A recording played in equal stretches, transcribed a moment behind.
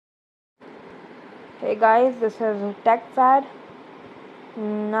Hey guys, this is Tech Fad.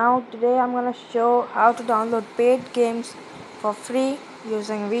 Now today I'm gonna show how to download paid games for free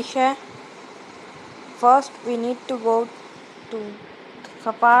using WeShare. First we need to go to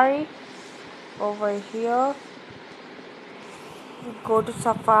Safari. Over here we go to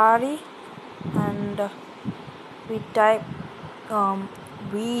Safari and we type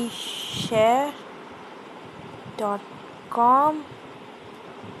WeShare.com.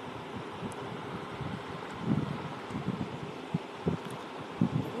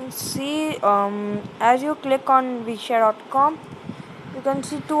 See, as you click on WeShare.com, you can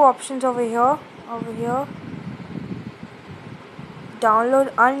see two options over here. Download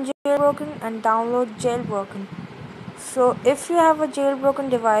unjailbroken and download jailbroken. So if you have a jailbroken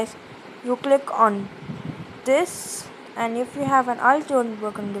device, you click on this, and if you have an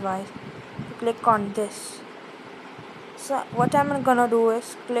unjailbroken device, you click on this. So what I'm gonna do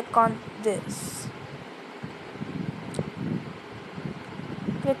is click on this.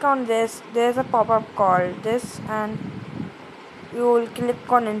 Click on this. There's a pop-up called this, and you will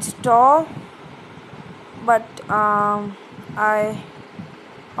click on install. But I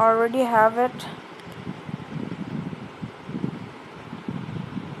already have it.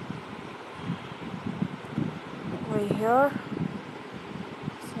 Over here,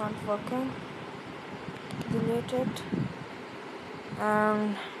 it's not working. Delete it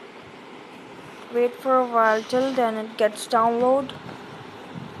and wait for a while till then it gets download.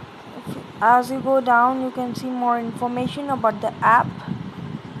 As you go down, you can see more information about the app.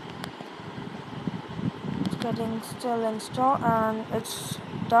 It's getting still installed and it's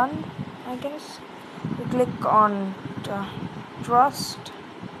done, I guess. You click on trust,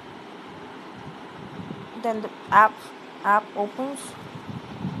 then the app opens.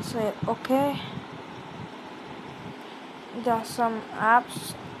 Say okay. There are some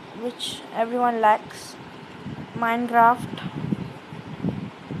apps which everyone likes. Minecraft.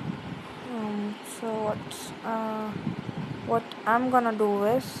 So what I'm gonna do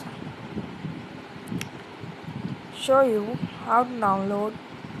is show you how to download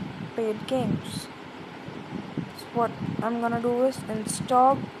paid games. So what I'm gonna do is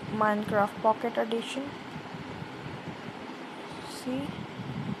install Minecraft Pocket Edition. See,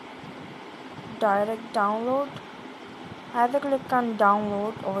 direct download. I have to click on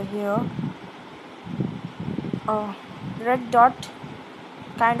download over here. Red dot,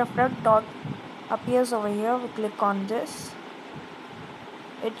 kind of red dot appears over here. We click on this.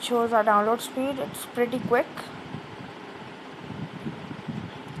 It shows our download speed. It's pretty quick.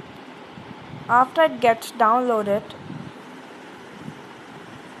 After it gets downloaded,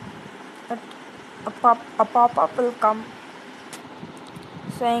 a pop-up will come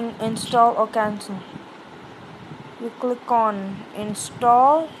saying install or cancel. You click on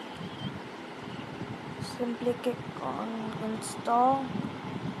install. Simply click on install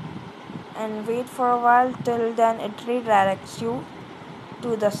and wait for a while till then it redirects you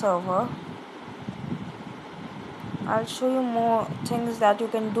to the server. I'll show you more things that you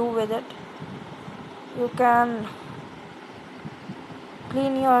can do with it. You can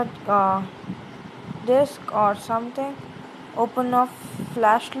clean your disk or something, open a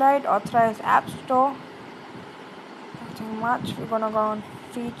flashlight, authorize app store. Nothing much. We're gonna go on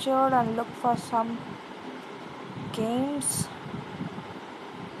featured and look for some games.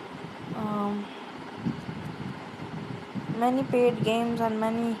 Many paid games and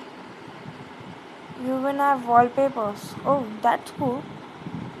many. You even have wallpapers. Oh, that's cool.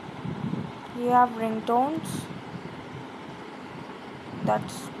 You have ringtones.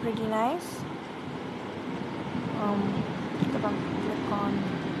 That's pretty nice. Click on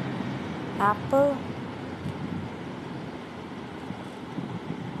Apple.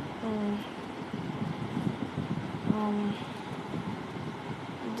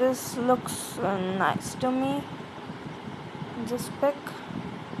 This looks nice to me. This pic.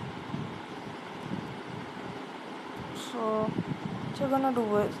 So what you're gonna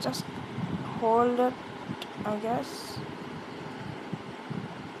do is just hold it, I guess.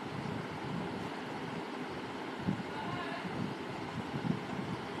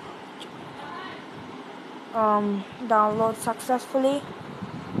 Download successfully.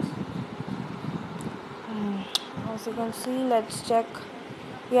 As you can see, let's check.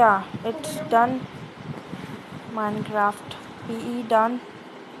 Yeah, it's done. Minecraft PE done.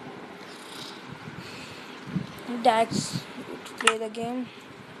 That's to play the game,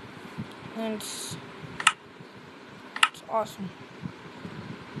 and it's awesome.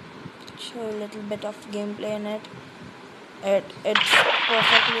 Show a little bit of gameplay in it. It's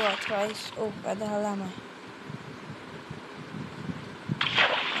perfectly authorized. Oh, where the hell am I?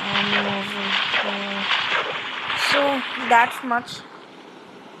 I'm over here. So that's much.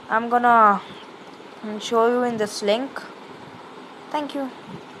 I'm gonna show you in this link. Thank you.